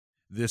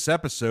This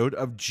episode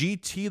of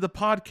GT the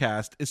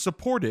Podcast is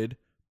supported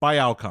by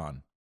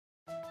Alcon.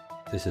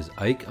 This is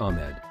Ike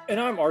Ahmed. And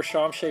I'm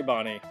Arsham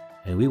Shaybani.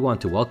 And we want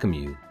to welcome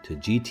you to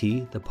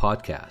GT the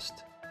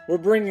Podcast. We're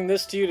bringing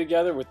this to you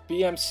together with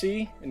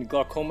BMC and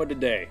Glaucoma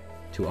Today,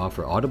 to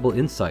offer audible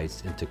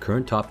insights into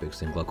current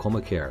topics in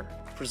glaucoma care.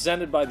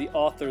 Presented by the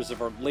authors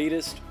of our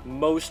latest,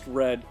 most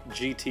read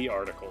GT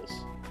articles.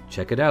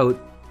 Check it out.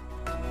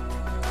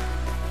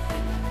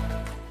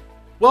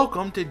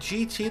 Welcome to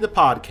GT the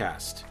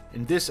Podcast.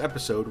 In this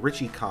episode,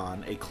 Richie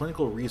Kahn, a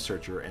clinical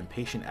researcher and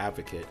patient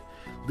advocate,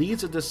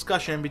 leads a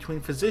discussion between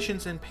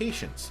physicians and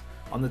patients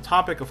on the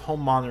topic of home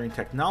monitoring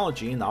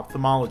technology in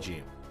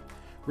ophthalmology.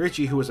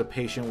 Richie, who is a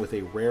patient with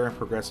a rare and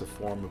progressive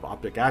form of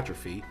optic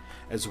atrophy,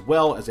 as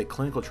well as a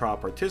clinical trial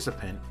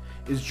participant,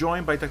 is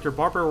joined by Dr.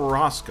 Barbara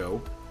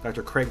Orozco,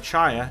 Dr. Craig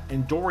Chaya,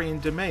 and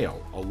Dorian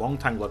DeMeo, a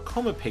longtime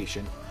glaucoma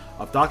patient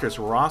of Drs.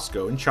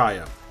 Orozco and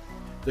Chaya.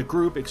 The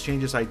group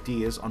exchanges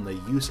ideas on the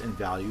use and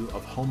value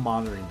of home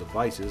monitoring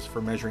devices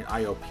for measuring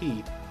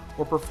IOP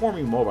or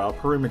performing mobile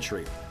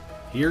perimetry.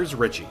 Here's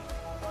Richie.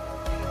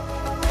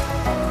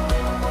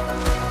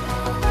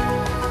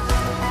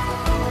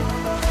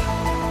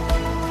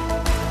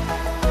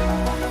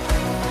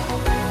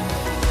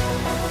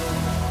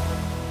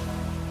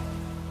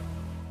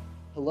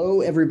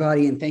 Hello,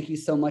 everybody, and thank you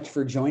so much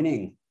for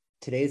joining.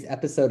 Today's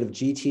episode of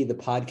GT the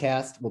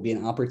Podcast will be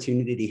an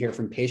opportunity to hear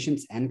from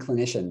patients and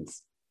clinicians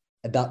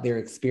about their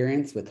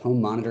experience with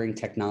home monitoring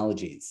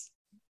technologies.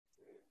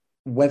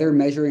 Whether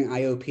measuring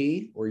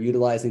IOP or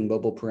utilizing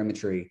mobile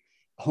perimetry,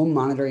 home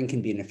monitoring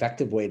can be an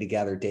effective way to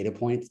gather data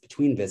points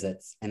between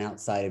visits and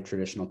outside of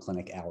traditional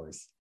clinic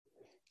hours.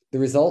 The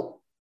result,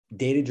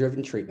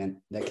 data-driven treatment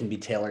that can be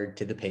tailored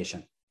to the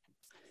patient.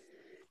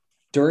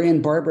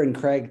 Dorian, Barbara, and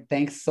Craig,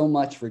 thanks so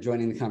much for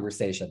joining the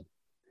conversation.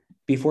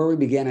 Before we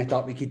begin, I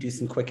thought we could do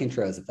some quick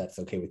intros if that's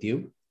okay with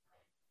you.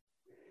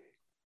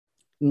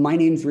 My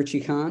name's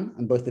Richie Kahn.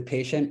 I'm both a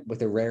patient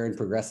with a rare and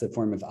progressive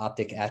form of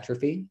optic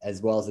atrophy,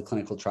 as well as a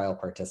clinical trial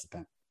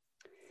participant.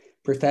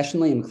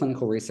 Professionally, I'm a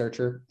clinical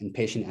researcher and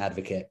patient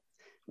advocate,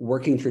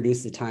 working to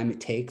reduce the time it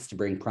takes to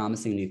bring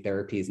promising new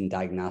therapies and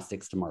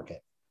diagnostics to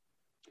market.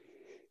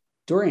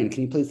 Dorian,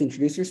 can you please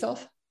introduce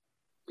yourself?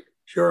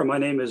 Sure. My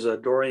name is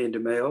Dorian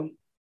DeMeo,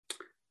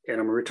 and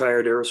I'm a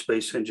retired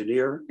aerospace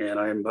engineer,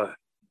 and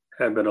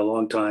have been a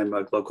long-time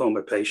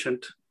glaucoma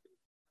patient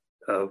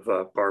of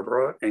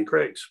Barbara and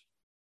Craig's.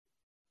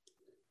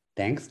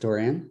 Thanks,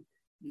 Dorian.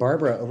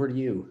 Barbara, over to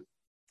you.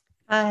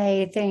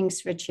 Hi,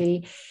 thanks,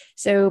 Richie.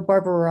 So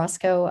Barbara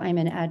Orozco, I'm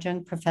an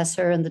adjunct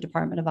professor in the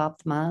Department of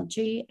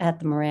Ophthalmology at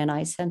the Moran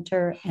Eye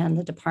Center and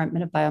the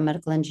Department of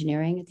Biomedical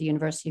Engineering at the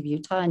University of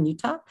Utah in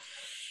Utah.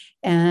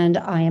 And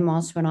I am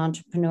also an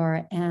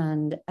entrepreneur.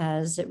 And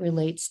as it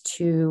relates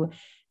to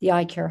the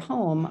eye care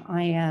home,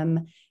 I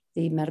am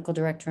the medical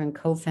director and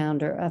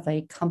co-founder of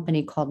a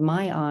company called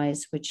My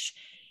Eyes, which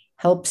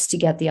helps to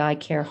get the eye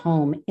care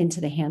home into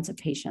the hands of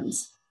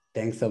patients.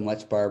 Thanks so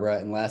much, Barbara.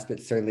 And last but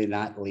certainly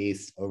not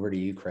least, over to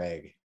you,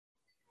 Craig.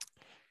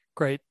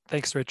 Great.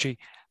 Thanks, Richie.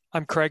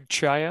 I'm Craig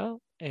Chaya,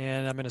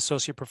 and I'm an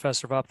associate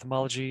professor of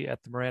ophthalmology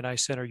at the Moran Eye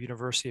Center,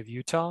 University of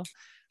Utah,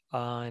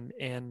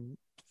 and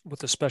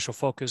with a special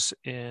focus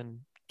in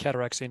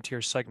cataracts,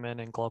 anterior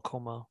segment, and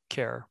glaucoma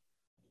care.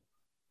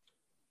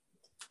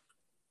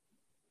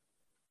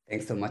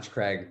 Thanks so much,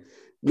 Craig.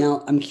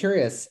 Now, I'm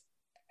curious,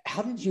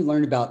 how did you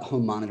learn about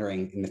home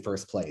monitoring in the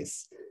first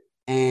place?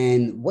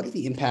 And what have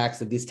the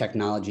impacts of these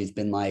technologies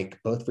been like,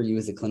 both for you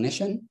as a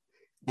clinician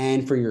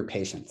and for your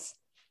patients?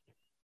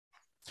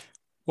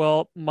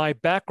 Well, my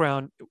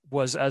background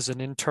was as an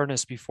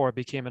internist before I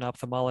became an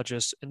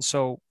ophthalmologist. And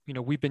so,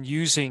 we've been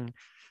using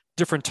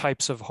different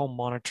types of home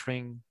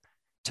monitoring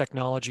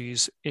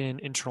technologies in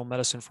internal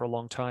medicine for a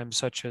long time,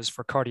 such as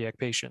for cardiac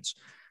patients.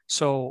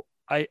 So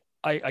I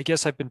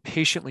guess I've been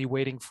patiently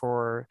waiting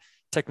for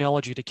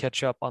technology to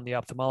catch up on the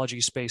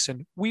ophthalmology space.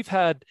 And we've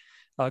had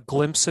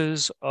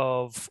glimpses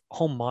of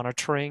home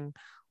monitoring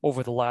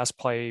over the last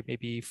probably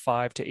maybe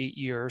 5 to 8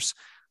 years.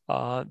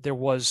 There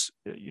was,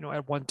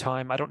 at one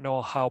time, I don't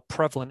know how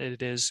prevalent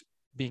it is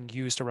being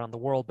used around the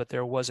world, but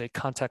there was a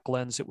contact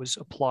lens that was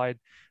applied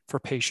for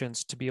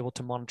patients to be able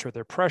to monitor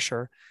their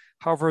pressure.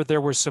 However, there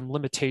were some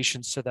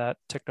limitations to that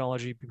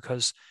technology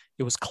because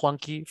it was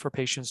clunky for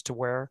patients to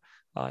wear,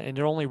 and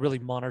it only really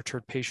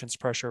monitored patients'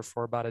 pressure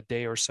for about a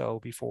day or so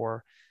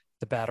before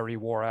the battery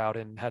wore out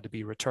and had to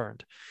be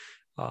returned.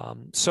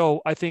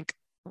 So I think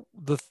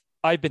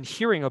I've been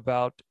hearing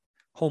about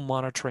home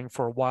monitoring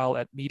for a while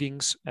at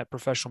meetings, at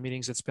professional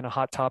meetings. It's been a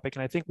hot topic.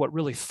 And I think what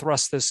really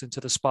thrust this into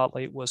the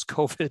spotlight was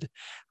COVID,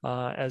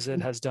 as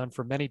it has done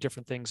for many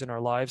different things in our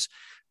lives.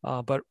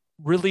 But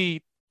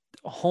really,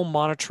 home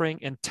monitoring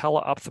and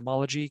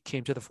teleophthalmology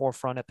came to the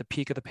forefront at the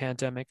peak of the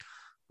pandemic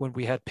when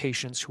we had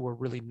patients who were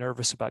really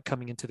nervous about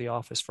coming into the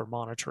office for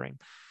monitoring.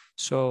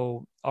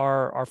 So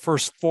our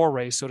first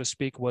foray, so to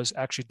speak, was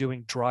actually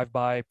doing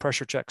drive-by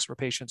pressure checks for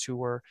patients who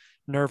were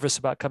nervous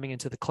about coming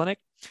into the clinic.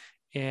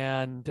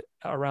 And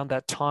around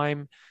that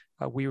time,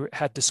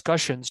 had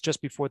discussions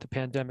just before the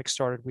pandemic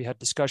started. We had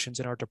discussions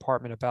in our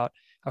department about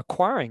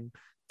acquiring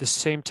the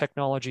same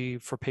technology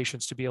for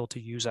patients to be able to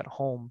use at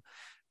home.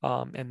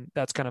 And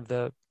that's kind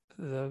of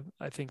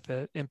I think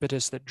the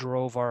impetus that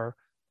drove our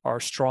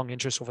strong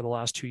interest over the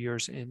last 2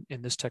 years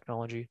in this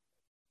technology.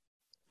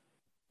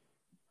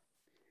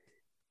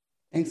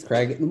 Thanks,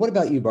 Craig. And what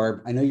about you,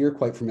 Barb? I know you're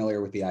quite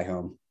familiar with the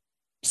iHome.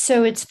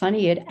 So it's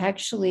funny, it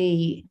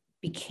actually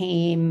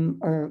became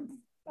or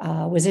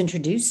was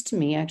introduced to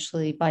me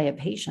actually by a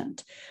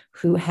patient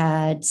who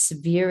had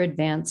severe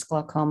advanced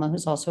glaucoma,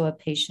 who's also a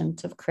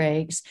patient of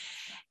Craig's.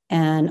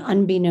 And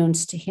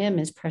unbeknownst to him,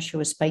 his pressure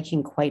was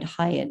spiking quite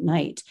high at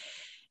night.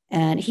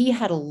 And he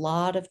had a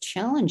lot of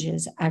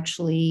challenges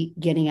actually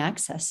getting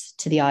access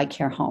to the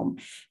iCare HOME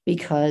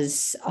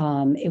because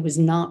it was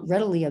not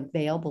readily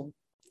available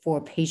for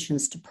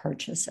patients to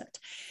purchase it.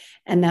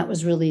 And that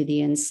was really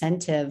the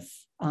incentive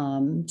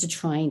to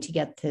trying to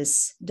get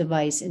this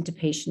device into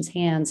patients'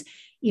 hands,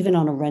 even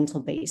on a rental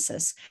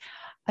basis.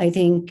 I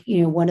think,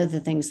 one of the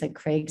things that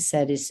Craig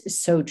said is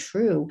so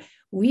true.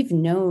 We've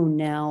known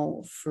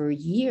now for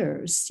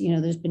years,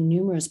 there's been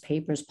numerous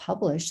papers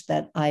published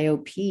that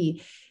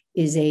IOP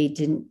is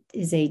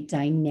a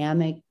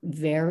dynamic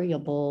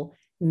variable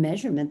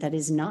measurement that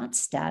is not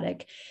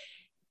static.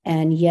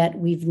 And yet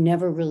we've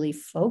never really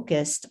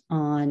focused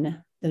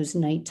on those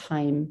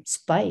nighttime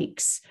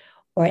spikes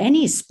or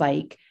any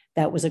spike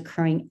that was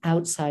occurring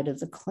outside of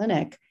the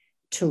clinic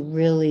to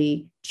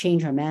really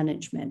change our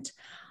management.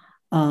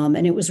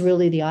 And it was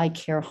really the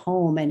iCare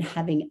HOME and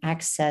having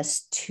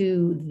access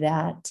to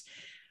that,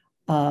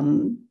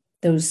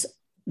 those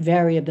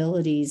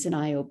variabilities in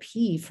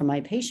IOP for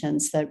my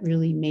patients that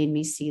really made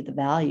me see the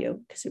value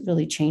because it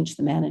really changed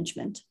the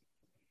management.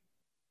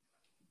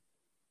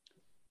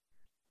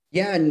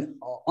 Yeah, and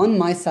on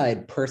my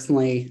side,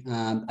 personally,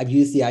 I've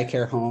used the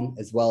iCare HOME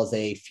as well as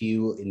a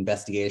few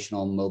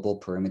investigational mobile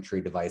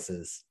perimetry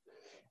devices.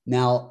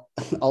 Now,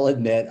 I'll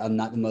admit I'm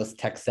not the most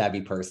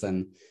tech-savvy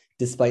person.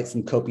 Despite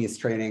some copious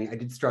training, I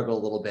did struggle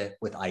a little bit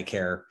with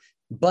iCare.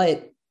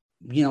 But,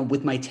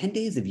 with my 10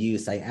 days of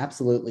use, I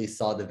absolutely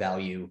saw the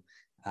value.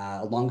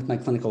 Along with my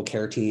clinical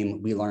care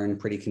team, we learned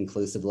pretty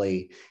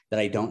conclusively that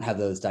I don't have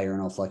those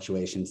diurnal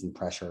fluctuations in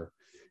pressure,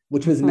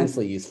 which was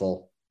immensely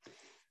useful.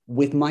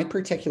 With my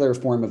particular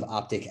form of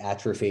optic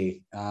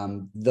atrophy,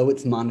 though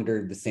it's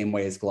monitored the same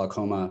way as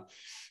glaucoma,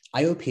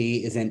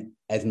 IOP isn't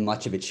as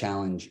much of a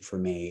challenge for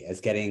me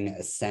as getting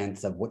a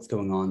sense of what's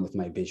going on with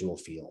my visual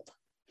field.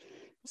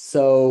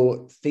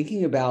 So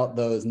thinking about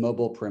those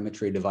mobile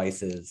perimetry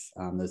devices,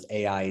 those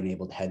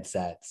AI-enabled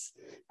headsets,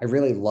 I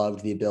really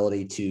loved the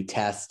ability to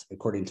test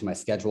according to my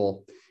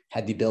schedule,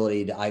 had the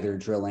ability to either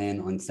drill in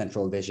on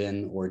central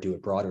vision or do a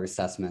broader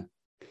assessment.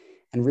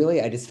 And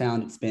really, I just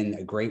found it's been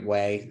a great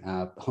way,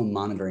 home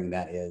monitoring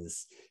that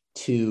is,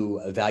 to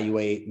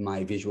evaluate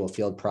my visual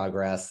field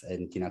progress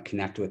and,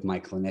 connect with my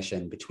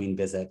clinician between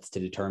visits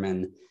to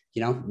determine,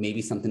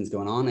 maybe something's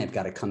going on. I've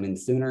got to come in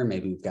sooner.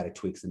 Maybe we've got to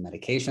tweak some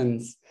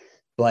medications.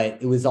 But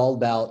it was all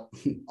about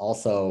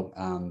also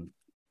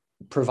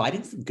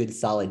providing some good,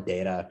 solid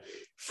data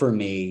for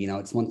me.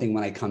 It's one thing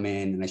when I come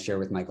in and I share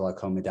with my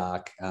glaucoma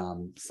doc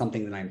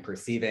something that I'm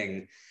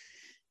perceiving.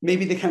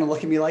 Maybe they kind of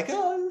look at me like,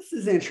 oh, this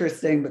is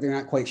interesting, but they're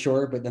not quite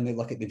sure. But then they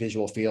look at the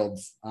visual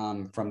fields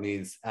from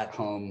these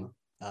at-home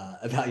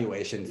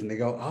evaluations and they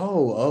go,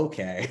 oh,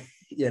 okay.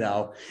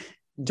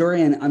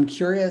 Dorian, I'm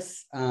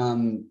curious,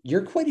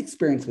 you're quite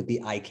experienced with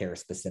the iCare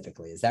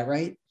specifically. Is that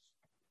right?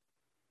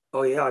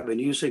 Oh, yeah. I've been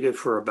using it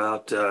for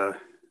about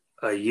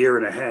a year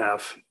and a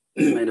half.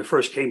 And it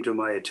first came to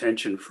my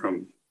attention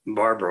from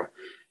Barbara.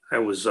 I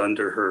was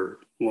under her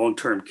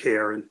long-term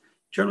care. And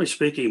generally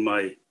speaking,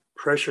 my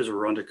pressures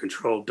were under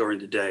control during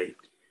the day.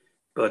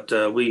 But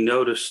we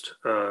noticed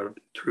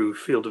through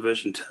field of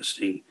vision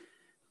testing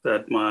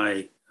that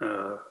my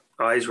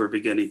eyes were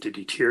beginning to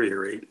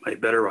deteriorate. My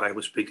better eye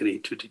was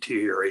beginning to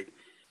deteriorate.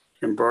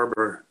 And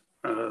Barbara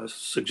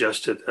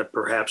suggested that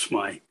perhaps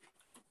my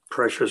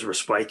pressures were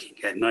spiking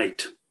at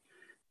night.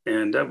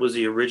 And that was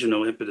the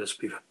original impetus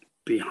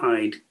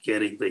behind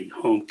getting the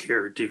home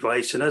care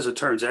device. And as it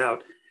turns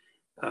out,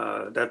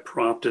 that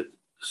prompted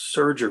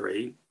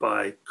surgery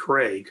by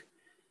Craig.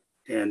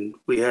 And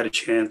we had a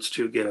chance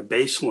to get a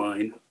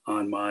baseline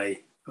on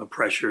my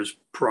pressures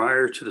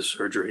prior to the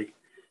surgery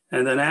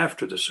and then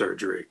after the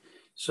surgery.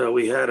 So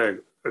we had a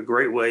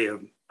great way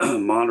of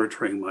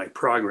monitoring my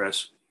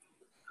progress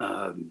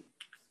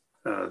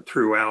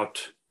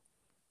throughout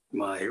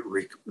my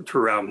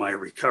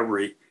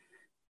recovery.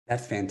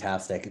 That's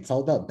fantastic. It's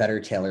all about better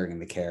tailoring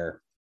the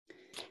care.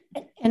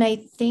 And I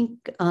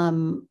think,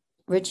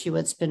 Richie,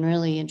 what's been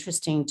really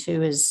interesting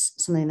too is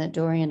something that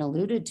Dorian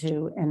alluded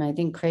to, and I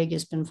think Craig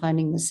has been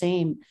finding the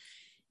same,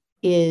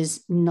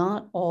 is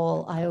not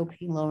all IOP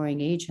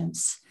lowering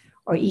agents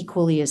are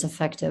equally as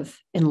effective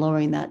in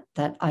lowering that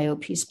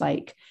IOP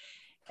spike.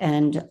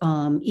 And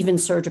even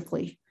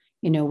surgically,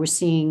 we're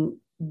seeing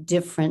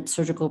different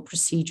surgical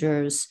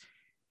procedures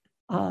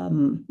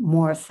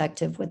more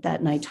effective with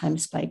that nighttime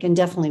spike, and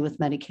definitely with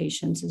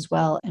medications as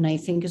well. And I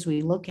think as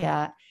we look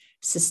at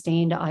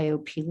sustained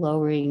IOP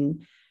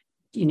lowering,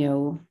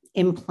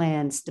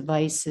 implants,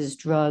 devices,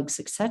 drugs,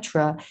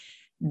 etc.,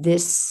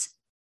 this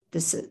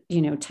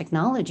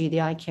technology, the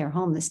iCare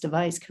Home, this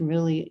device can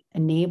really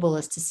enable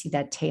us to see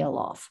that tail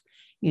off.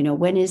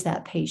 When is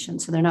that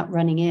patient? So they're not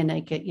running in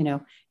like,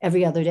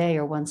 every other day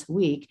or once a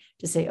week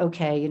to say,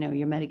 okay,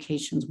 your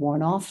medication's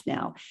worn off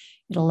now.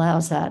 It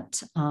allows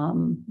that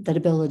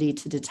ability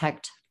to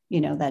detect,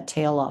 that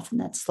tail off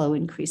and that slow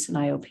increase in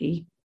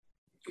IOP.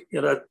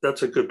 Yeah,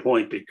 that's a good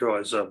point,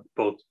 because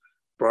both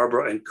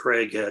Barbara and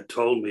Craig had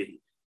told me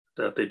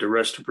that the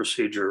Duresta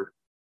procedure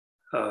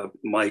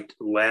might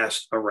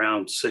last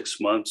around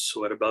 6 months.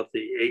 So at about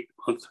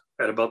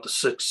the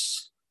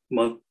 6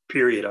 month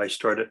period, I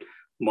started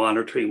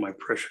monitoring my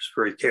pressures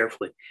very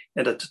carefully.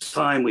 And at the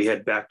time, we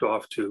had backed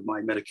off to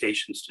my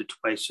medications to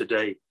twice a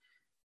day.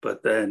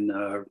 But then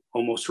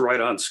almost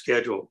right on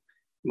schedule,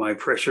 my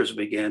pressures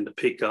began to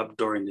pick up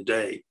during the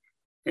day.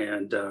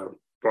 And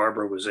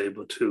Barbara was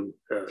able to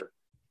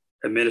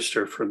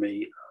administer for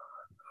me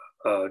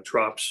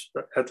drops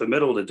at the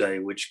middle of the day,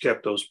 which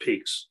kept those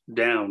peaks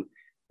down,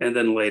 and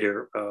then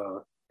later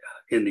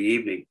in the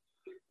evening.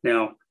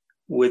 Now,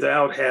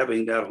 without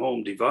having that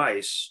home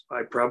device,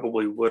 I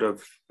probably would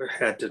have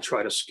had to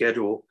try to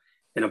schedule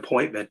an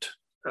appointment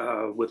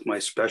with my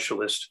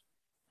specialist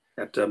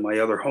at my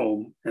other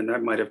home, and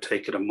that might have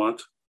taken a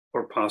month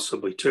or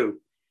possibly two.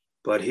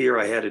 But here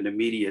I had an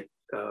immediate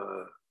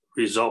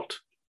result,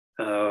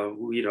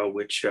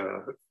 which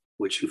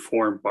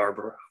informed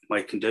Barbara of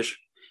my condition.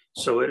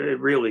 So it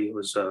really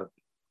was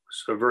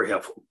very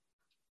helpful.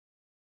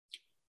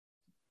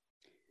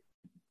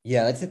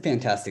 Yeah, that's a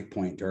fantastic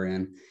point,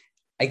 Dorian.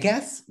 I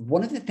guess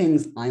one of the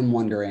things I'm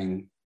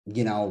wondering,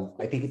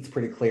 I think it's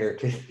pretty clear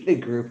to the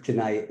group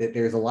tonight that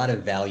there's a lot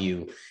of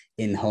value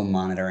in home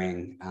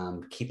monitoring,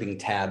 keeping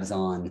tabs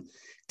on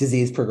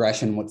disease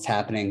progression, what's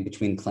happening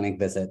between clinic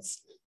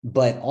visits,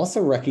 but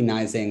also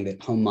recognizing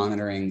that home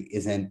monitoring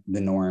isn't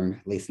the norm,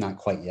 at least not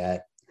quite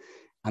yet.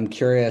 I'm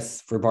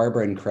curious, for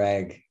Barbara and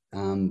Craig,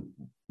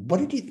 what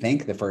did you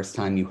think the first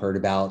time you heard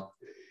about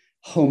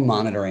home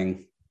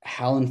monitoring?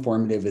 How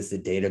informative has the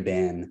data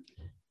been?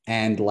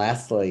 And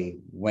lastly,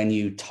 when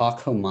you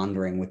talk home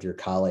monitoring with your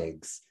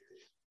colleagues,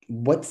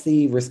 what's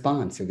the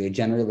response? Are they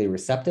generally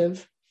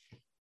receptive?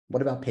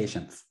 What about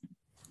patients?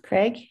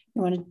 Craig,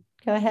 you want to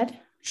go ahead?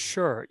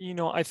 Sure.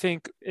 I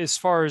think as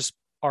far as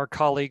our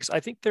colleagues, I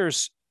think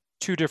there's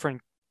two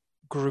different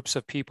groups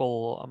of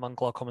people among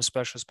glaucoma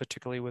specialists,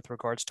 particularly with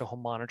regards to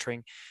home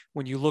monitoring.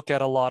 When you look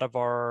at a lot of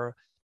our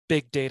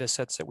big data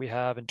sets that we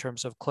have in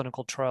terms of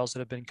clinical trials that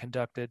have been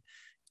conducted,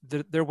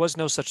 there was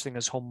no such thing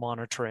as home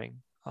monitoring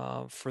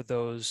for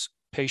those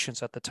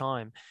patients at the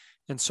time.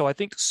 And so I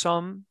think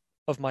some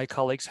of my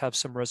colleagues have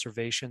some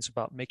reservations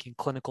about making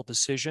clinical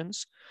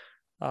decisions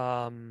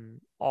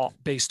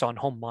based on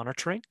home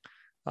monitoring.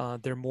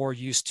 They're more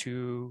used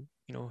to,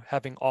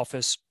 having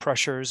office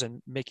pressures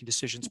and making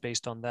decisions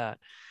based on that.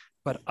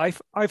 But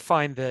I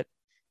find that,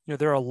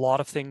 there are a lot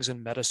of things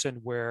in medicine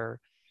where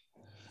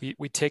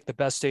we take the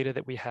best data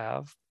that we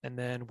have, and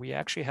then we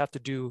actually have to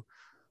do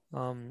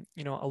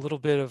a little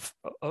bit of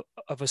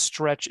a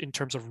stretch in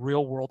terms of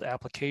real world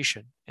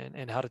application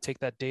and how to take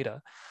that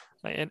data.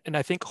 And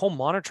I think home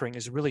monitoring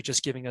is really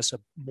just giving us a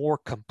more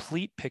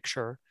complete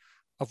picture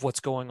of what's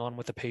going on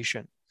with the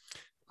patient.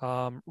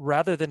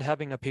 Rather than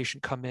having a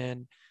patient come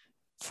in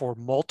for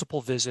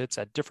multiple visits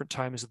at different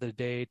times of the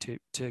day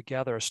to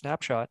gather a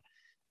snapshot,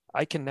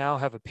 I can now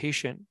have a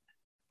patient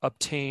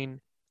obtain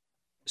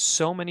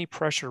so many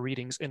pressure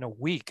readings in a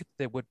week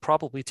that would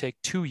probably take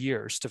 2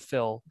 years to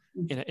fill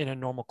in a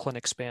normal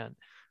clinic span.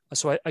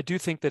 So I do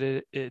think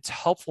that it's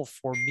helpful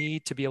for me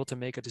to be able to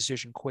make a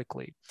decision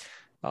quickly.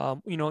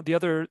 The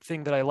other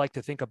thing that I like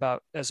to think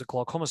about as a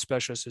glaucoma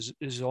specialist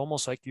is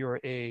almost like you're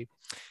a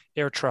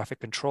air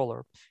traffic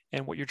controller.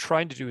 And what you're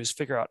trying to do is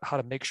figure out how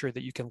to make sure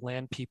that you can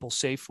land people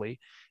safely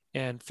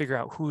and figure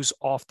out who's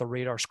off the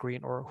radar screen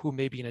or who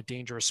may be in a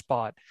dangerous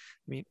spot.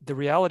 I mean, the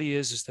reality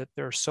is that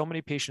there are so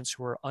many patients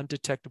who are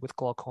undetected with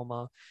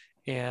glaucoma.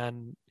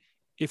 And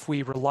if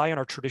we rely on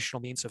our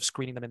traditional means of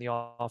screening them in the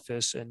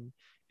office and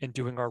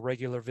doing our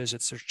regular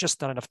visits, there's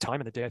just not enough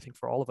time in the day, I think,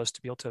 for all of us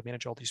to be able to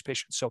manage all these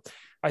patients. So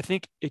I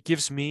think it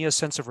gives me a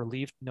sense of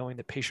relief knowing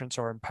that patients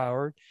are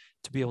empowered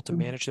to be able to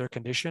manage their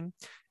condition,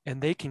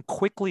 and they can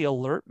quickly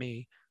alert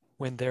me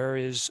when there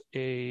is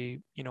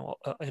an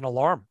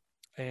alarm.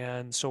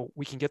 And so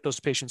we can get those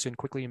patients in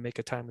quickly and make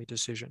a timely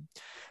decision.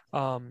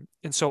 And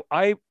so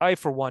I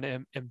for one,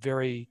 am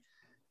very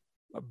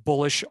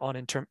bullish on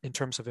in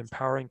terms of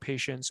empowering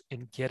patients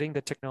and getting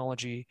the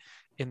technology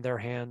in their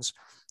hands.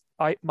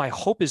 My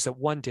hope is that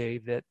one day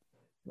that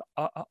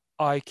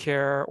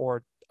iCare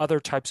or other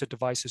types of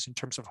devices in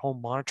terms of home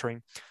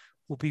monitoring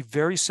will be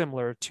very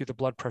similar to the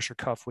blood pressure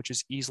cuff, which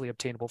is easily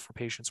obtainable for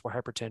patients with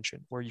hypertension,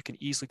 where you can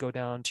easily go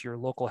down to your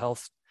local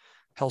health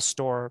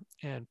store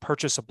and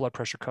purchase a blood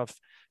pressure cuff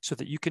so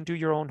that you can do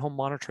your own home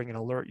monitoring and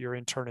alert your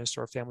internist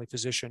or family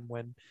physician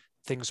when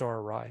things are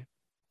awry.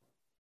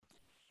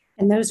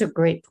 And those are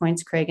great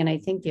points, Craig. And I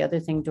think the other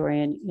thing,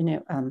 Dorian,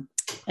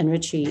 and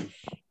Richie,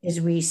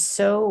 is we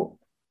so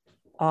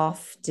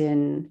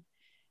often,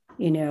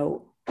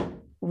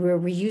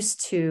 we're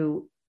used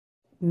to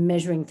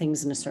measuring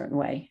things in a certain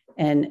way.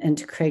 And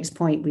to Craig's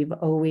point, we've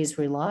always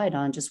relied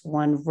on just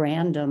one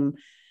random,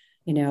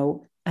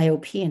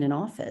 IOP in an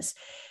office.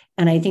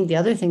 And I think the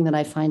other thing that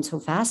I find so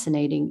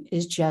fascinating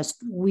is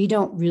just we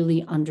don't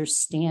really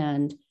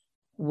understand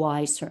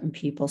why certain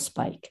people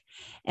spike.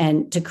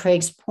 And to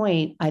Craig's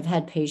point, I've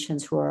had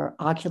patients who are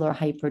ocular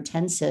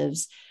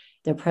hypertensives.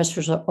 Their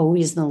pressures are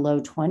always in the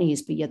low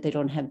 20s, but yet they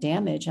don't have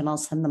damage. And I'll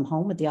send them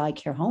home with the eye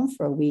care home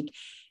for a week,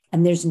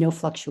 and there's no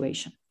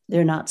fluctuation.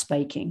 They're not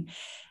spiking.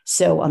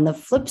 So on the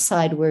flip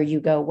side, where you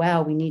go,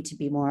 wow, we need to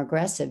be more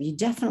aggressive, you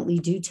definitely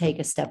do take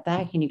a step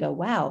back and you go,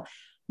 wow,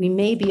 we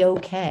may be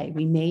okay.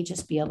 We may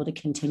just be able to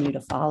continue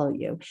to follow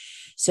you.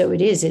 So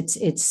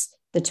it's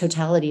the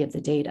totality of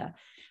the data.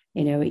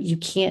 You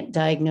can't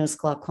diagnose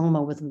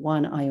glaucoma with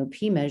one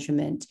IOP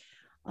measurement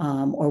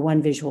or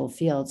one visual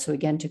field. So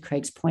again, to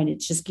Craig's point,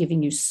 it's just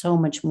giving you so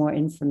much more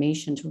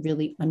information to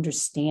really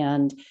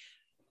understand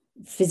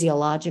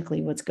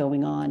physiologically what's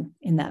going on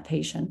in that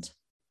patient.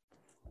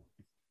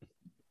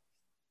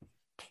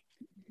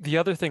 The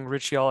other thing,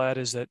 Richie, I'll add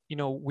is that,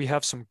 we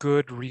have some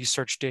good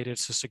research data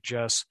to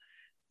suggest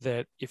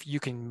that if you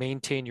can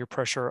maintain your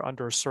pressure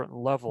under a certain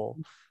level,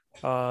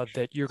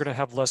 that you're going to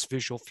have less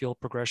visual field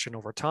progression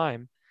over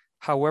time.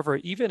 However,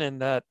 even in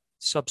that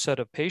subset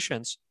of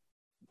patients,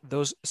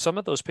 some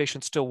of those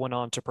patients still went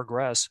on to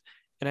progress.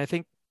 And I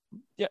think,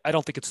 I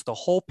don't think it's the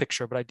whole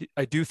picture, but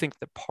I do think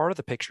that part of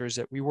the picture is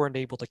that we weren't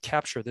able to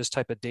capture this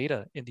type of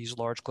data in these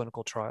large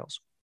clinical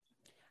trials.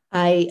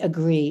 I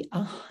agree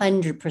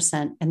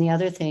 100%. And the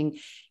other thing,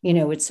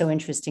 it's so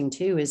interesting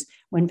too, is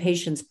when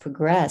patients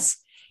progress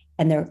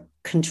and they're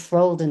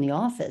controlled in the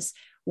office,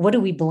 what do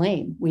we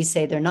blame? We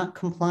say they're not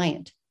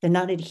compliant. They're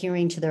not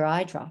adhering to their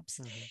eye drops.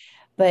 Mm-hmm.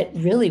 But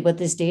really what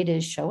this data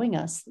is showing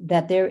us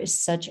that there is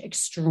such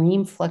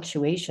extreme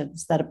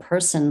fluctuations that a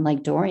person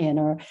like Dorian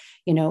or,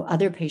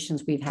 other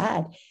patients we've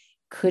had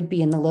could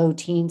be in the low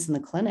teens in the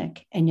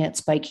clinic and yet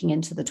spiking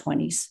into the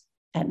 20s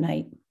at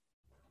night.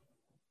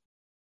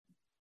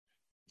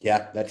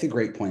 Yeah, that's a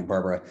great point,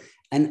 Barbara.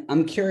 And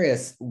I'm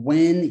curious,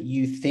 when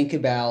you think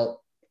about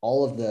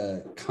all of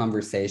the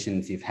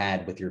conversations you've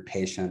had with your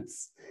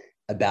patients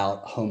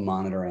about home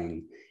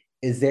monitoring,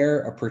 is there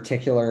a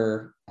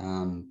particular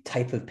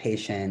type of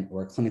patient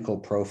or clinical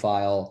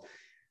profile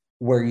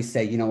where you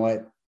say,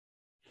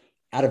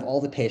 out of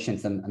all the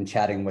patients I'm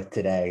chatting with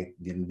today,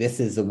 this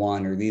is the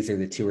one, or these are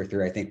the two or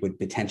three I think would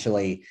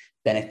potentially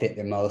benefit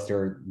the most,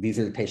 or these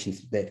are the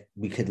patients that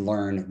we could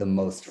learn the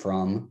most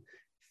from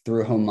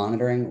through home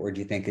monitoring, or do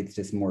you think it's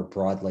just more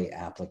broadly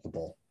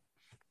applicable?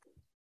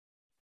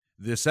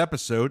 This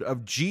episode of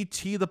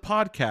GT the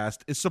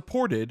Podcast is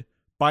supported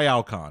by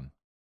Alcon.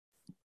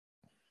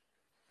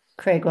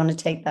 Craig, want to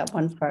take that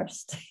one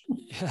first?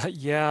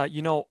 Yeah,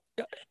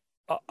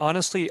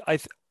 honestly,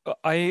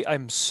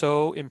 I'm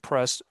so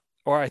impressed,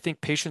 or I think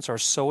patients are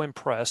so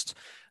impressed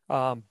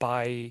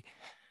by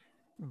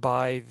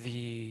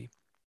the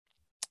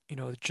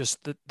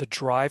just the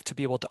drive to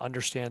be able to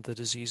understand the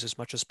disease as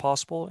much as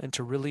possible and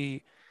to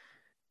really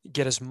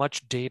get as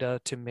much data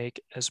to make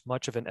as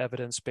much of an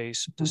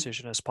evidence-based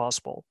decision as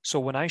possible. So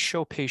when I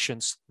show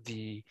patients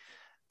the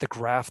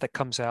graph that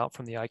comes out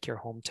from the eye care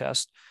home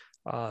test,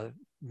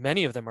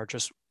 many of them are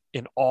just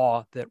in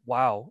awe that,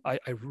 wow, I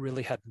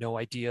really had no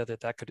idea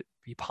that could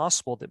be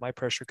possible, that my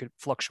pressure could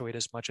fluctuate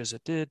as much as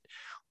it did,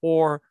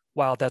 or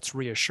wow, that's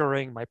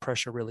reassuring, my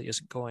pressure really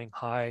isn't going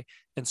high.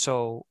 And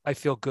so I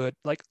feel good.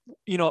 Like,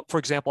 for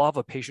example, I have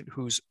a patient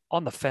who's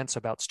on the fence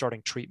about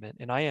starting treatment,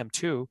 and I am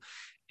too,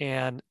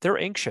 and they're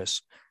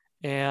anxious.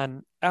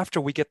 And after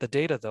we get the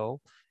data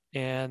though,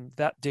 and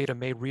that data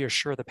may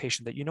reassure the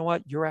patient that,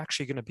 you're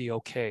actually going to be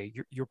okay.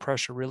 Your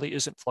pressure really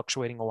isn't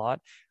fluctuating a lot.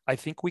 I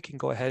think we can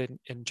go ahead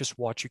and just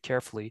watch you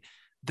carefully.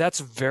 That's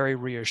very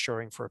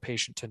reassuring for a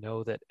patient to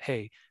know that,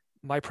 hey,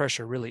 my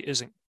pressure really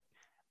isn't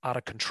out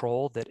of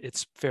control, that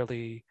it's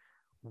fairly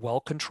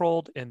well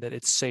controlled and that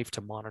it's safe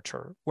to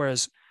monitor.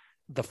 Whereas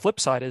the flip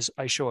side is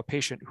I show a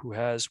patient who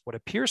has what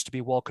appears to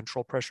be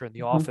well-controlled pressure in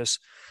the office.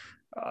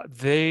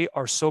 They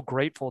are so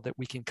grateful that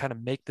we can kind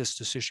of make this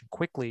decision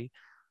quickly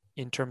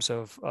in terms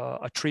of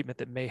a treatment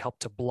that may help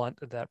to blunt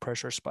that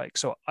pressure spike.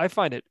 So I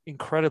find it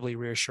incredibly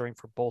reassuring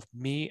for both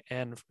me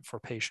and for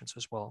patients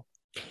as well.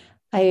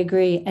 I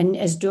agree. And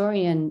as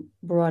Dorian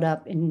brought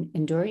up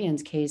in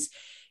Dorian's case,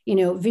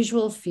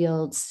 visual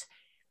fields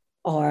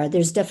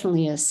there's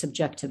definitely a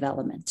subjective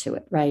element to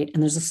it, right?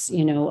 And there's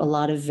a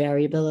lot of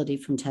variability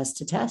from test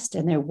to test.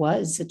 And there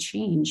was a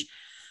change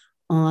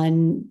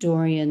on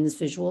Dorian's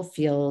visual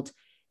field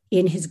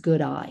in his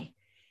good eye.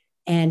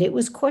 And it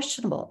was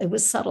questionable. It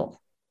was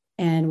subtle.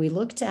 And we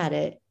looked at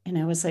it and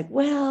I was like,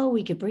 well,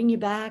 we could bring you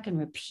back and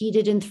repeat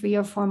it in 3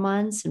 or 4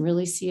 months and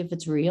really see if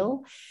it's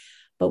real.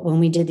 But when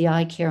we did the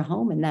eye care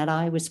home and that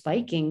eye was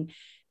spiking,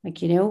 like,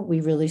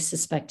 we really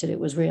suspected it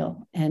was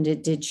real. And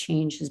it did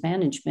change his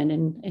management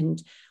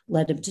and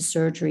led him to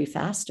surgery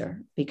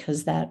faster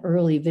because that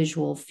early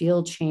visual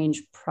field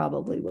change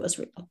probably was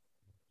real.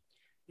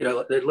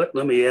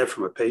 Let me add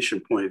from a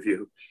patient point of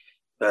view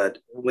that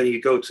when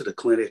you go to the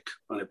clinic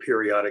on a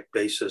periodic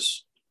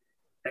basis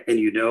and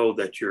you know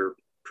that your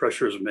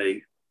pressures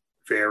may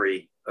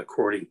vary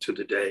according to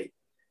the day,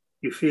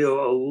 you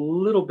feel a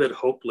little bit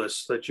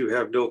hopeless that you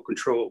have no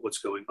control of what's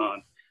going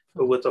on.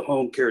 But with the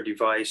home care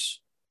device,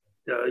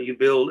 you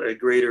build a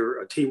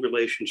team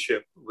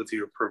relationship with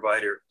your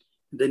provider.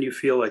 Then you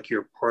feel like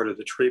you're part of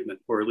the treatment,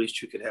 or at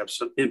least you could have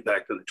some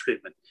impact on the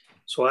treatment.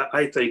 So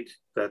I think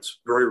that's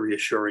very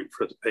reassuring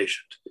for the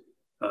patient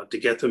to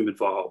get them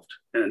involved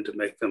and to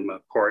make them a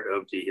part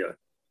of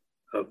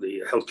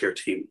the healthcare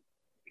team.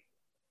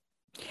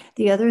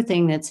 The other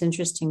thing that's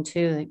interesting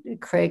too,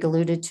 that Craig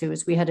alluded to,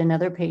 is we had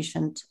another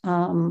patient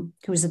who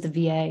was at the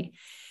VA,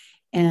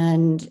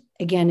 and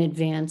again,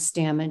 advanced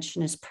damage,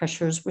 and his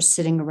pressures were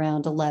sitting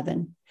around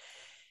 11.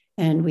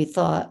 And we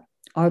thought,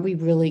 are we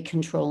really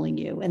controlling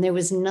you? And there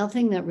was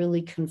nothing that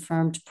really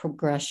confirmed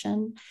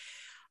progression.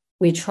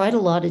 We tried a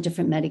lot of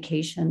different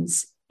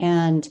medications,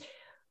 and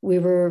we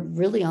were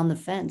really on the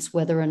fence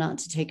whether or not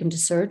to take him to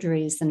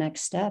surgery as the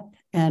next step.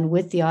 And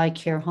with the eye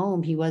care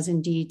home, he was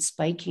indeed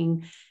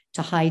spiking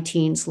to high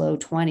teens, low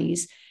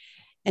 20s.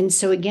 And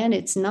so again,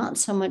 it's not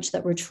so much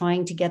that we're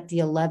trying to get the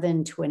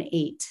 11 to an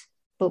 8,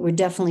 but we're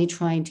definitely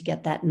trying to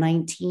get that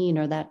 19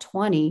 or that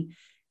 20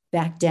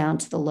 back down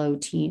to the low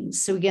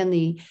teens. So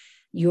again,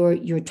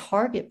 your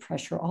target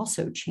pressure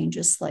also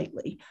changes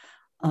slightly.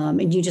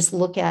 And you just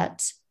look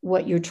at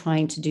what you're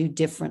trying to do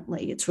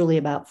differently. It's really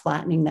about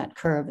flattening that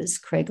curve, as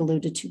Craig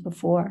alluded to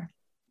before.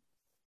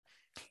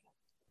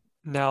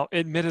 Now,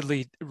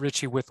 admittedly,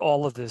 Richie, with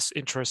all of this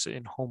interest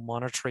in home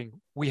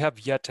monitoring, we have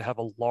yet to have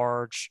a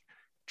large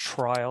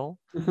trial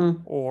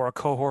or a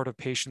cohort of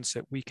patients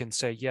that we can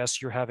say,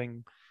 yes, you're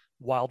having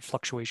wild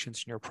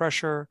fluctuations in your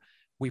pressure.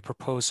 We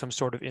propose some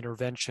sort of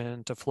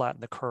intervention to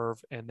flatten the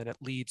curve, and then it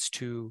leads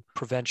to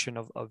prevention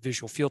of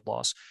visual field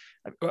loss.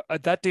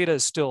 That data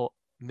is still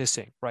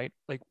missing, right?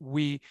 Like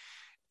we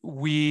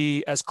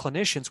as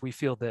clinicians, we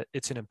feel that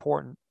it's an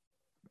important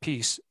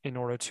piece in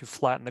order to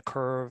flatten the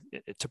curve,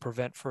 to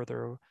prevent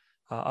further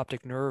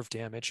optic nerve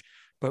damage,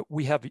 but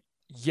we have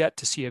yet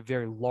to see a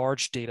very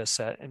large data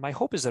set. And my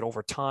hope is that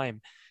over time,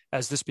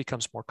 as this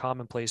becomes more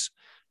commonplace,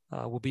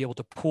 we'll be able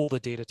to pool the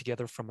data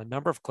together from a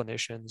number of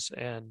clinicians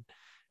and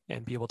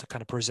be able to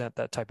kind of present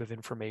that type of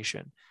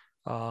information.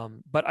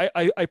 But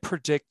I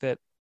predict that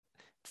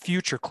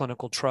future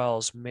clinical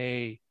trials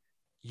may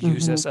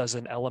use this as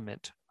an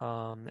element.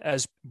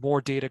 As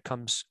more data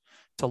comes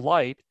to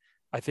light,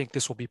 I think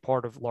this will be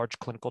part of large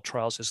clinical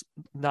trials, is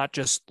not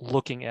just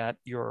looking at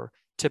your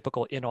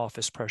typical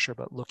in-office pressure,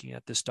 but looking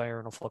at this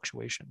diurnal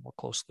fluctuation more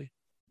closely.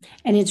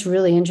 And it's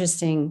really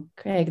interesting,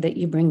 Craig, that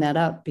you bring that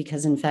up,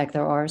 because in fact,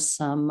 there are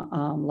some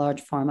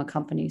large pharma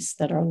companies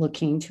that are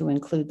looking to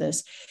include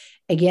this.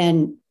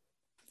 Again,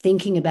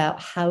 thinking about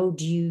how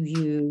do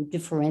you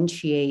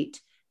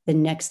differentiate the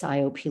next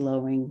IOP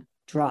lowering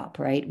drop,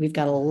 right? We've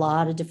got a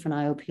lot of different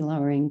IOP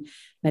lowering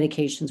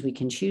medications we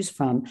can choose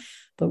from,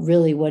 but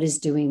really what is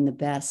doing the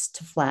best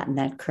to flatten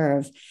that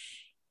curve?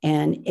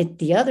 And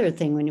the other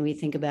thing, when we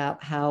think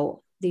about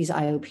how these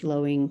IOP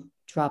lowering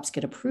drops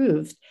get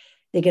approved,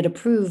 they get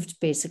approved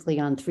basically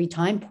on 3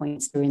 time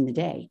points during the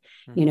day,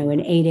 an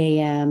 8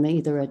 a.m.,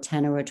 either a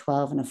 10 or a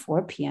 12 and a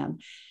 4 p.m.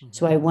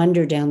 So I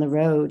wonder down the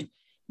road,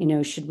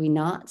 should we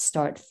not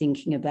start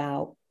thinking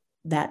about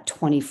that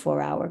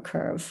 24-hour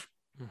curve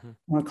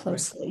more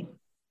closely?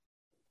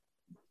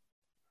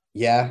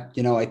 Yeah,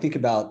 I think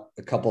about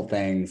a couple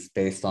things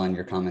based on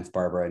your comments,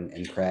 Barbara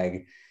and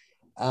Craig.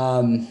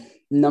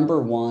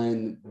 Number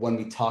one, when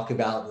we talk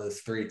about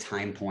those 3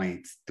 time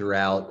points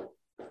throughout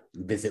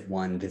visit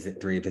 1,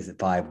 visit 3, visit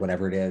 5,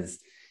 whatever it is,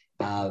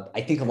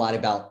 I think a lot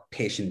about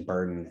patient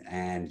burden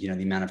and, the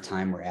amount of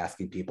time we're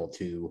asking people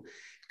to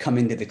come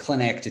into the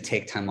clinic, to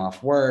take time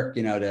off work,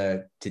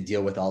 to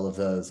deal with all of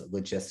those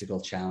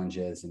logistical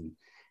challenges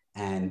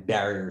and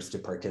barriers to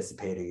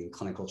participating in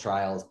clinical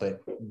trials.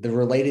 But the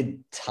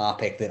related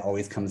topic that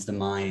always comes to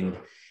mind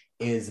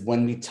is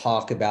when we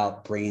talk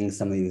about bringing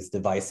some of these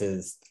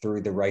devices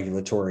through the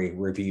regulatory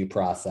review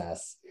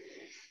process,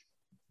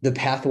 the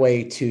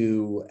pathway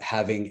to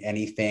having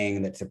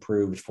anything that's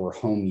approved for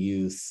home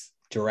use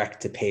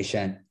direct to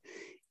patient,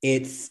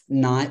 it's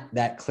not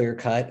that clear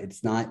cut.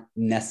 It's not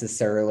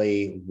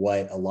necessarily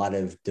what a lot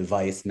of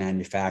device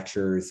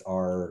manufacturers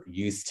are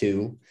used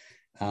to.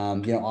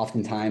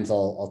 Oftentimes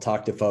I'll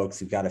talk to folks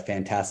who've got a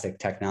fantastic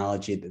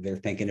technology that they're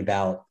thinking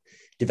about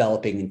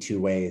developing in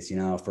 2 ways,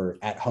 for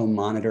at-home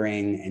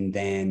monitoring and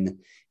then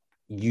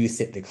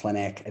use at the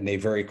clinic. And they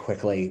very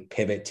quickly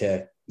pivot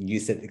to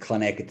use at the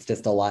clinic. It's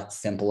just a lot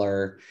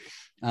simpler.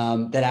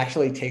 That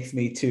actually takes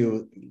me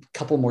to a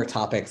couple more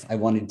topics I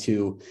wanted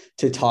to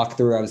talk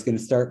through. I was going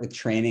to start with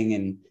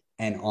training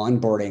and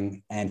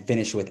onboarding and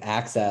finish with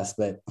access,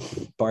 but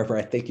Barbara,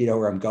 I think you know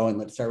where I'm going.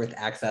 Let's start with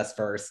access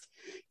first.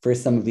 for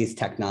some of these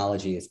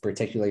technologies,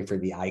 particularly for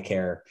the eye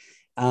care.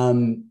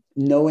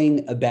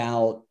 Knowing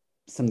about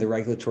some of the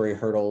regulatory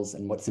hurdles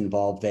and what's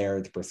involved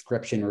there, the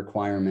prescription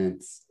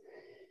requirements,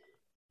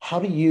 how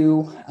do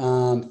you,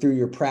 through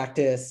your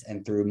practice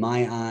and through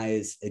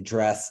MyEyes,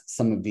 address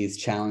some of these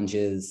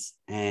challenges?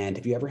 And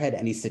have you ever had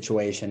any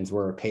situations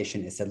where a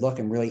patient has said, look,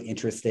 I'm really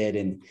interested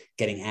in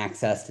getting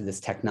access to this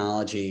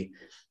technology,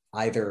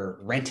 either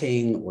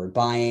renting or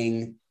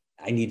buying?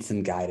 I need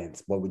some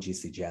guidance. What would you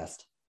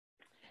suggest?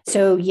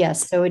 So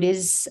yes,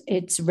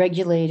 it's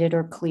regulated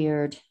or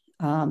cleared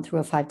through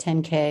a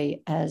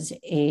 510K as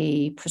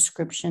a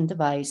prescription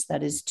device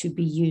that is to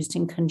be used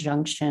in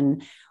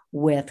conjunction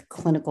with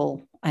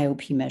clinical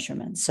IOP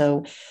measurements.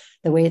 So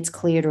the way it's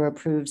cleared or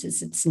approved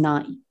is it's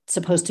not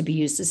supposed to be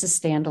used as a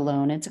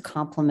standalone. It's a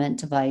complement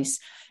device,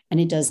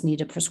 and it does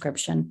need a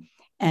prescription.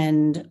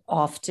 And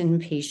often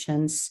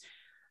patients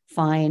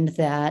find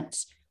that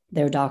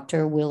their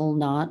doctor will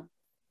not,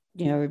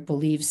 doesn't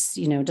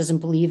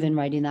believe in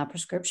writing that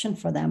prescription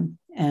for them.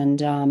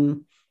 And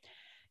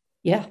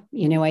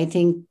I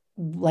think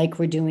like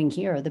we're doing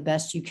here, the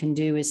best you can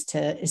do is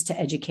to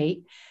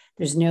educate.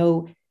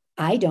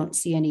 I don't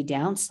see any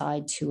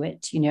downside to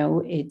it.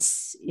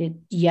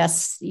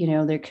 Yes,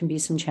 there can be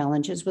some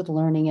challenges with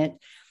learning it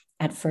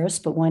at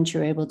first, but once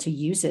you're able to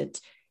use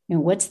it,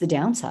 what's the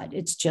downside?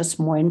 It's just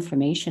more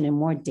information and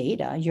more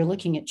data. You're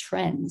looking at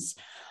trends.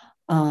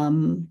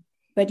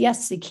 But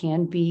yes, it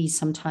can be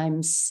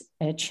sometimes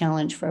a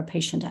challenge for a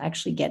patient to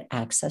actually get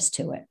access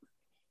to it.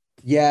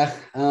 Yeah.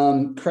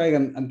 Craig,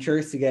 I'm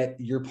curious to get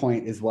your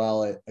point as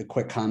well. A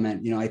quick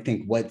comment. I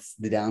think what's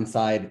the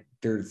downside?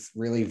 There's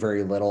really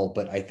very little,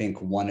 but I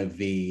think one of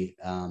the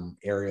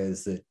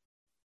areas that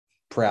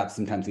perhaps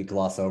sometimes we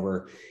gloss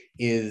over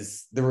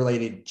is the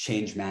related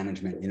change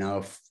management.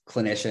 If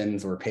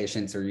clinicians or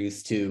patients are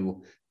used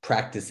to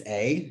practice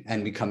A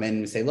and we come in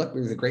and say, look,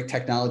 there's a great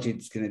technology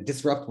that's going to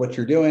disrupt what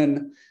you're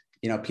doing.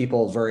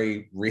 People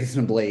very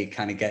reasonably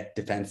kind of get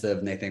defensive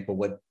and they think,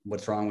 well,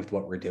 what's wrong with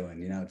what we're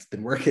doing? It's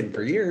been working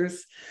for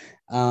years.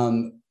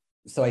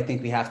 So I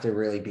think we have to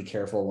really be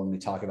careful when we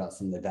talk about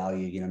some of the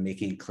value,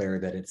 making it clear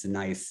that it's a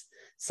nice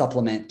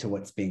supplement to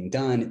what's being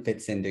done. It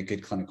fits into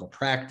good clinical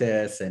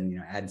practice and,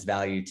 adds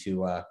value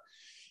to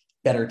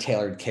better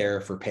tailored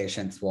care for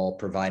patients while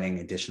providing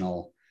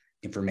additional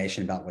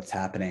information about what's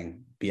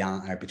happening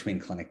between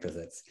clinic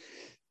visits.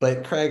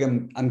 But Craig,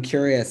 I'm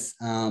curious,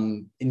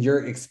 in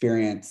your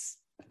experience,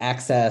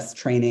 access,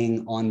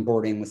 training,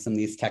 onboarding with some of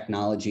these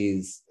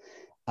technologies,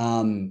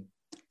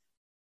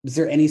 was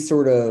there any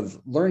sort of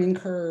learning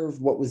curve?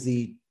 What was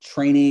the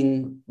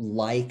training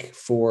like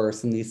for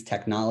some of these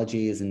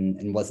technologies,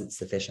 and was it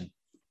sufficient?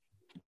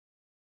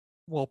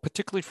 Well,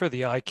 particularly for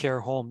the eye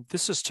care home,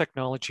 this is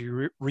technology,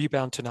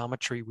 rebound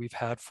tonometry we've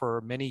had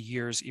for many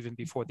years, even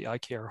before the eye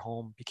care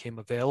home became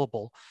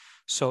available.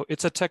 So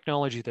it's a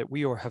technology that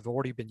we have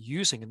already been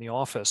using in the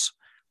office.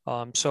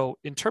 So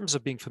in terms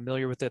of being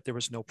familiar with it, there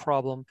was no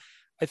problem.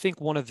 I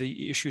think one of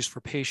the issues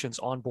for patients,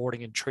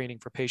 onboarding and training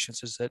for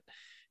patients, is that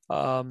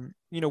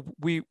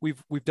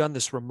we've done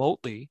this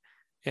remotely,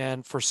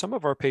 and for some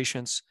of our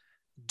patients,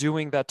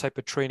 doing that type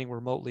of training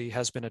remotely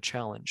has been a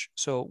challenge.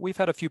 So we've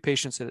had a few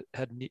patients that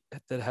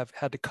have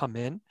had to come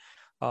in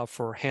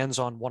for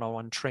hands-on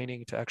one-on-one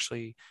training to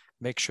actually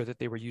make sure that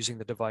they were using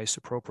the device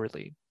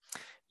appropriately.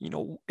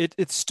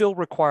 It still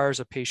requires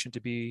a patient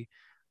to be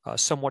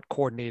somewhat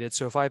coordinated.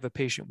 So if I have a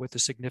patient with a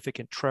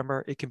significant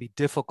tremor, it can be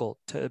difficult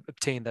to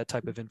obtain that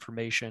type of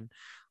information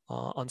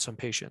on some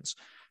patients.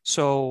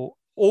 So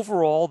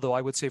overall, though,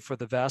 I would say for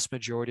the vast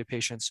majority of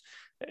patients,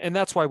 and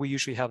that's why we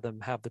usually have them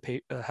have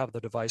the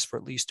device for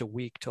at least a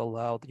week to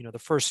allow, the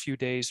first few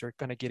days are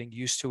kind of getting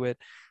used to it,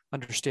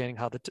 understanding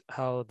how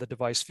the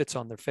device fits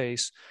on their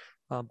face.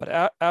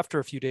 But after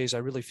a few days, I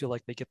really feel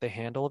like they get the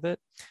handle of it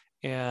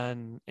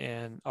and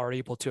are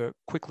able to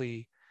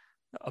quickly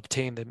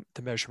obtain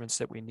the measurements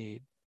that we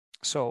need.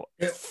 So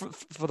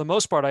for the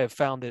most part, I have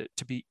found it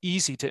to be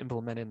easy to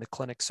implement in the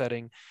clinic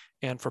setting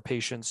and for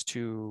patients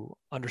to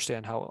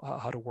understand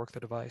how to work the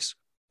device.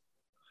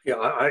 Yeah,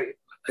 I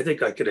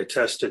think I could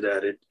attest to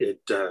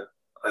that.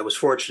 I was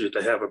fortunate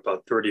to have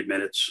about 30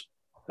 minutes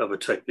of a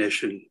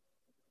technician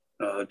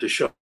to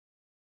show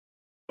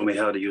me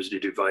how to use the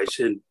device,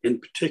 in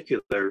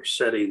particular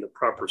setting the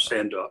proper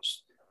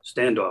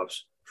standoffs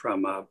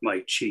from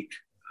my cheek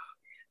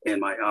and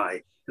my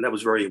eye. And that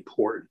was very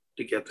important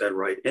to get that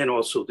right, and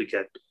also to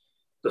get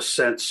the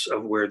sense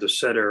of where the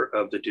center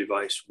of the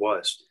device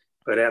was.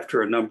 But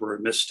after a number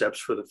of missteps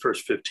for the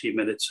first 15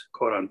 minutes,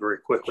 caught on very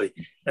quickly.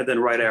 And then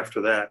right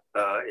after that,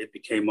 it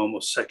became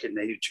almost second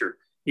nature,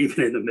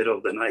 even in the middle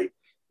of the night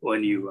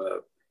when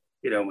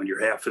when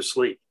you're half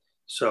asleep.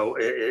 So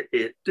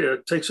it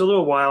takes a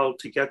little while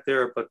to get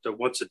there, but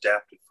once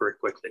adapted very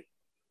quickly.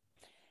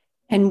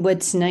 And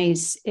what's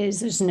nice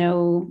is there's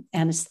no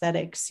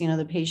anesthetics.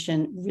 The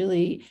patient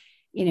really,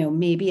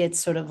 maybe it's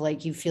sort of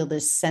like you feel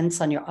this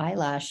sense on your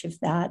eyelash, if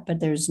that, but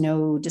there's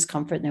no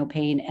discomfort, no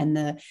pain. And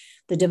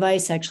the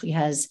device actually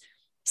has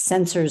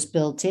sensors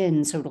built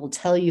in, so it'll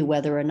tell you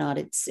whether or not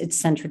it's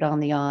centered on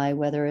the eye,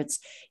 whether it's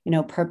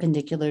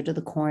perpendicular to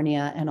the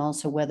cornea, and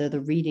also whether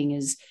the reading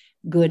is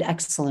good,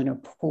 excellent, or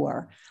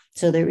poor.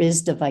 So there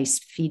is device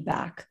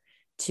feedback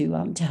to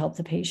help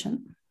the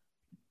patient.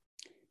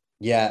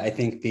 Yeah, I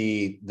think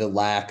the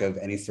lack of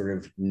any sort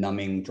of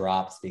numbing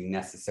drops being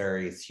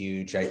necessary is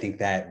huge. I think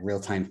that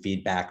real-time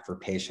feedback for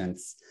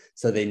patients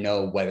so they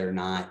know whether or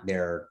not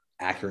they're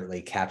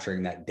accurately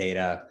capturing that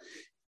data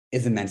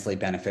is immensely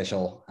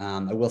beneficial.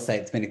 I will say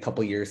it's been a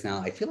couple of years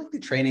now. I feel like the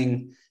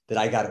training that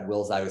I got at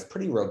Wills Eye was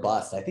pretty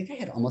robust. I think I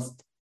had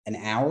almost an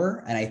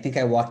hour, and I think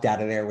I walked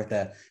out of there with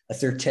a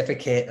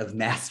certificate of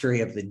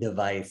mastery of the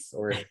device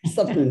or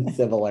something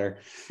similar.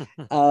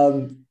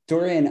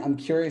 Dorian, I'm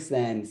curious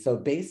then, so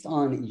based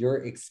on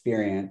your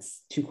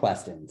experience, 2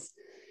 questions.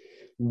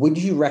 Would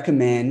you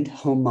recommend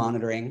home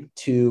monitoring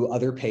to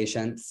other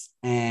patients?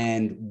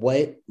 And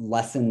what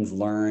lessons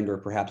learned or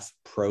perhaps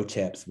pro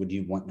tips would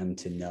you want them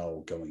to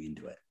know going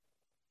into it?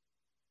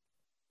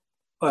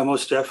 I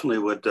most definitely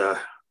would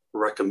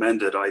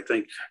recommend it. I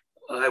think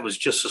I was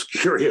just as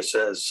curious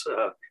as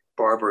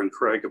Barbara and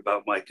Craig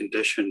about my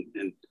condition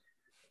and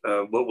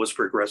what was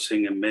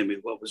progressing and maybe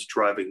what was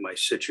driving my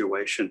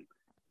situation.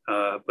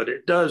 But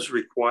it does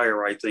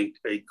require, I think,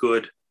 a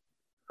good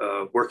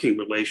working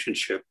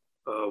relationship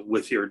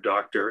with your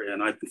doctor.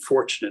 And I've been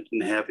fortunate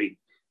in having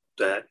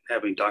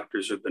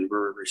doctors who've been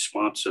very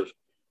responsive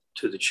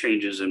to the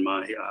changes in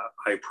my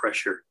eye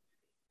pressure.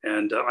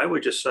 And I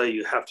would just say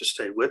you have to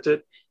stay with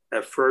it.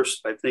 At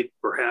first, I think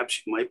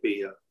perhaps you might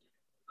be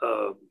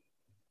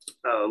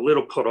a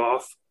little put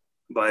off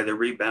by the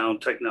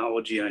rebound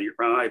technology on your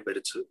eye, but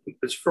it's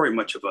very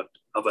much of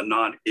a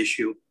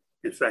non-issue.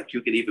 In fact,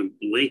 you can even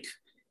blink.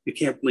 You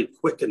can't blink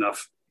quick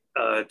enough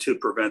to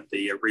prevent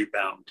the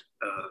rebound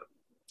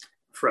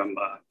from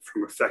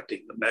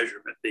affecting the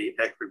measurement, the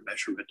accurate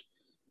measurement.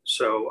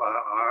 So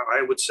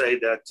I would say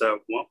that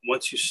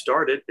once you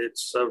start it,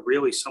 it's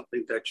really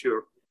something that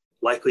you're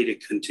likely to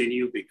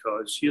continue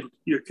because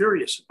you're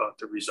curious about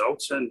the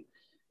results, and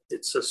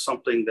it's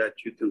something that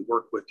you can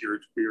work with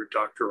your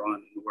doctor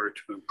on in order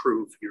to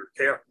improve your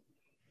care.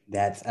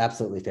 That's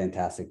absolutely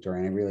fantastic,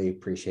 Dorian. I really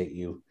appreciate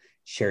you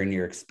sharing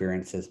your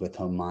experiences with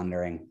home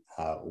monitoring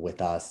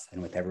with us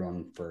and with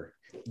everyone for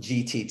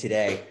GT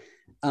today.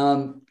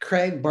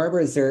 Craig,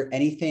 Barbara, is there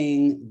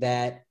anything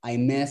that I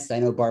missed? I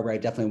know, Barbara, I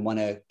definitely want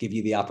to give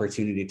you the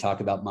opportunity to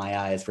talk about My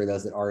Eyes for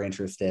those that are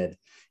interested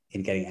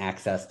in getting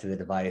access to the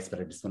device, but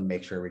I just want to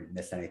make sure we didn't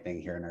miss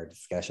anything here in our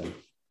discussion.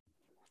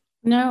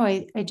 No,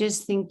 I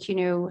just think,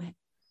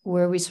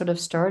 where we sort of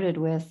started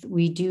with,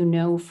 we do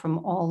know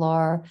from all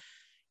our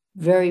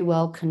very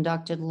well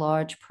conducted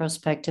large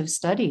prospective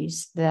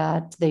studies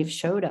that they've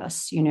showed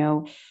us,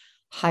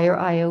 higher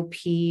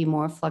IOP,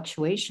 more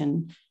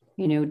fluctuation,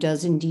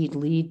 does indeed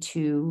lead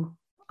to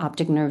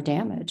optic nerve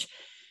damage.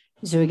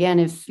 So again,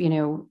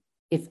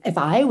 if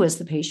I was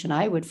the patient,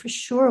 I would for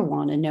sure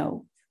want to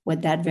know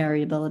what that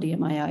variability in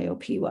my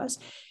IOP was.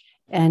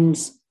 And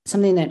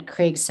something that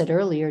Craig said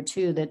earlier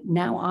too, that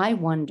now I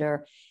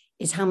wonder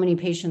is how many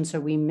patients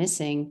are we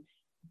missing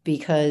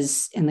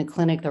because in the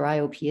clinic their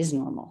IOP is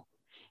normal,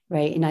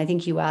 right? And I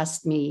think you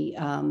asked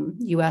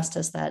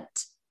us that,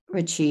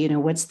 Richie,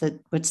 what's the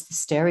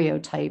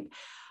stereotype?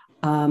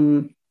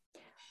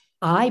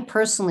 I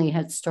personally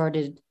had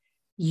started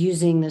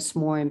using this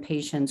more in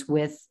patients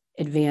with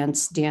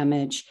advanced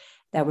damage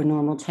that were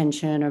normal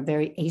tension or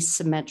very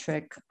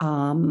asymmetric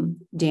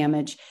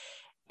damage.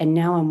 And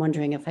now I'm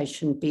wondering if I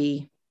shouldn't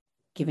be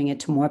giving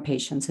it to more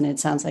patients. And it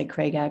sounds like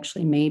Craig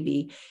actually may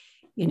be,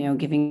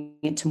 giving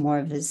it to more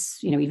of his,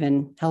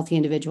 even healthy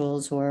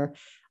individuals or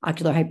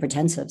ocular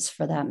hypertensives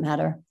for that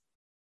matter.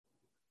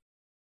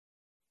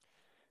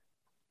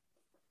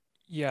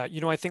 Yeah,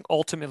 I think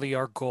ultimately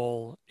our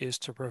goal is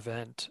to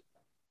prevent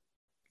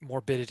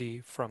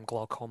morbidity from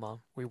glaucoma.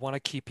 We want to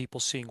keep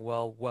people seeing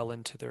well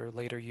into their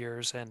later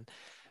years. And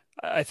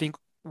I think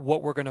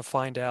what we're going to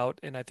find out,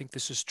 and I think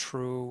this is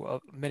true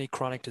of many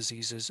chronic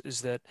diseases,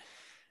 is that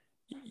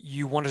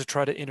you want to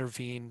try to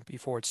intervene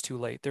before it's too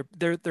late.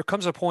 There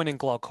comes a point in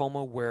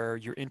glaucoma where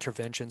your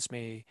interventions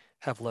may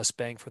have less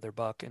bang for their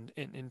buck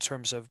in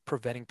terms of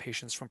preventing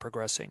patients from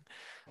progressing.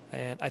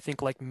 And I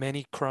think like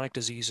many chronic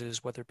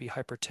diseases, whether it be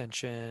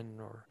hypertension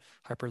or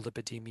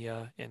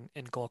hyperlipidemia,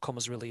 and glaucoma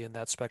is really in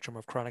that spectrum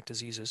of chronic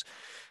diseases,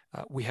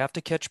 we have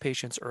to catch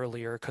patients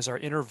earlier because our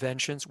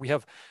interventions, we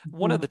have,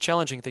 one of the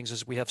challenging things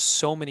is we have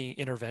so many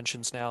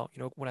interventions now.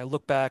 When I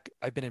look back,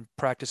 I've been in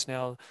practice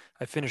now,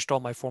 I finished all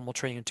my formal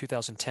training in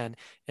 2010,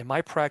 and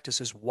my practice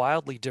is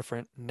wildly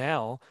different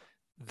now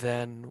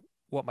than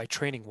what my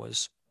training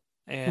was.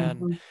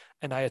 And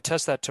I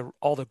attest that to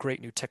all the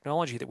great new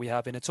technology that we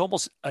have. And it's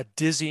almost a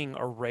dizzying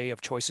array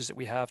of choices that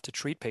we have to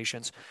treat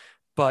patients.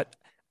 But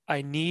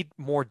I need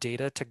more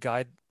data to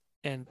guide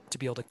and to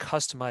be able to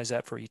customize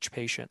that for each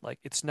patient. Like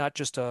it's not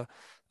just a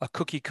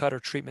cookie cutter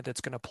treatment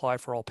that's going to apply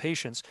for all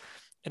patients.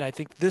 And I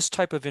think this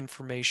type of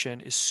information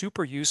is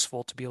super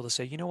useful to be able to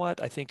say, you know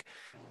what, I think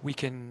we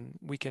can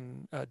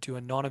do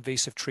a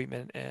non-invasive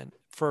treatment and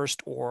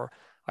first, or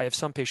I have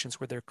some patients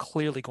where they're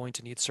clearly going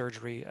to need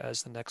surgery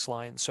as the next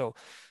line. So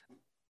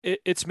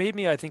it's made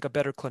me, I think, a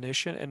better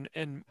clinician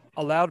and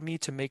allowed me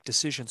to make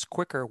decisions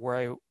quicker,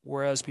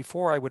 whereas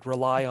before I would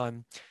rely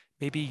on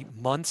maybe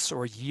months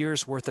or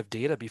years worth of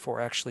data before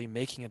actually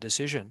making a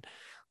decision.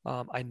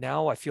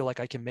 I feel like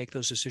I can make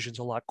those decisions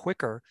a lot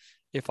quicker.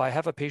 If I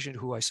have a patient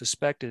who I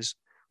suspect is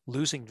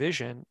losing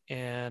vision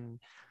and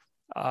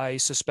I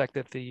suspect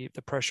that the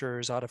pressure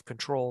is out of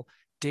control,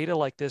 data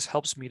like this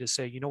helps me to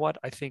say, you know what,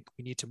 I think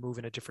we need to move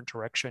in a different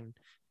direction,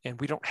 and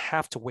we don't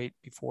have to wait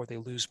before they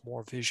lose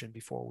more vision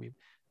before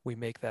we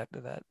make that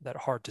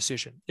hard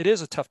decision. It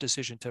is a tough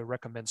decision to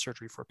recommend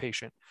surgery for a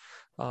patient,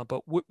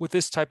 but with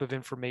this type of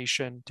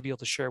information to be able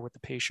to share with the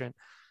patient,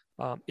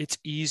 it's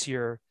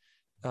easier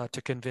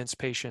to convince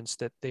patients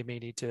that they may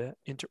need to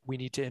we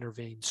need to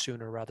intervene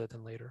sooner rather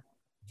than later.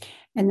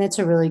 And that's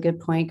a really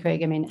good point,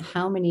 Craig. I mean,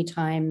 how many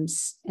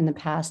times in the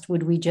past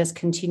would we just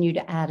continue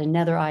to add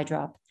another eye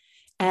drop,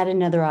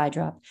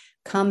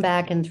 come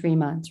back in 3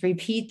 months,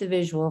 repeat the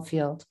visual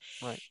field?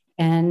 Right.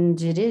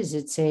 And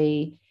it's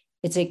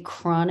a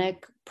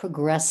chronic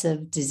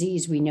progressive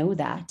disease. We know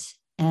that.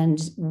 And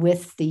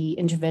with the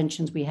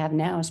interventions we have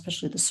now,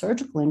 especially the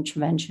surgical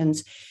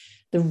interventions,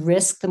 the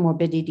risk, the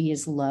morbidity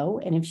is low.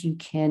 And if you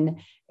can,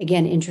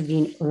 again,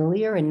 intervene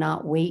earlier and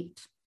not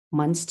wait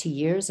months to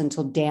years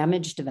until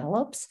damage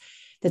develops,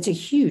 that's a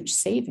huge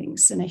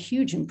savings and a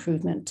huge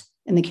improvement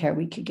in the care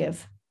we could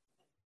give.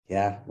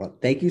 Yeah, well,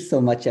 thank you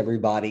so much,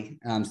 everybody.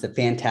 It's a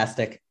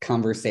fantastic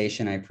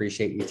conversation. I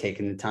appreciate you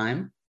taking the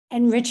time.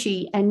 And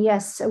Richie, and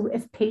yes, so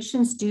if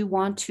patients do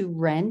want to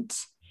rent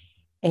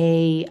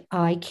a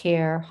eye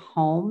care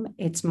home,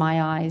 it's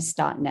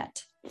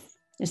myeyes.net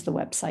is the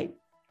website.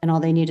 And all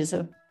they need is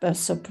a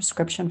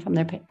prescription from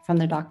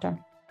their doctor.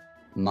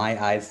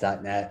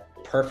 myeyes.net.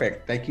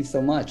 Perfect. Thank you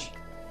so much.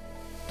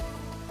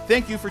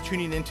 Thank you for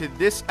tuning into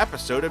this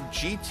episode of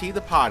GT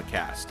the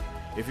Podcast.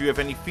 If you have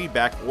any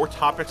feedback or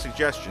topic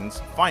suggestions,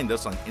 find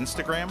us on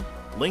Instagram,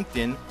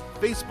 LinkedIn,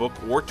 Facebook,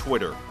 or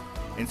Twitter.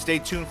 And stay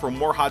tuned for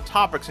more hot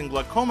topics in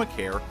glaucoma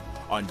care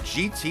on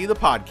GT the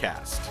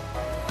Podcast.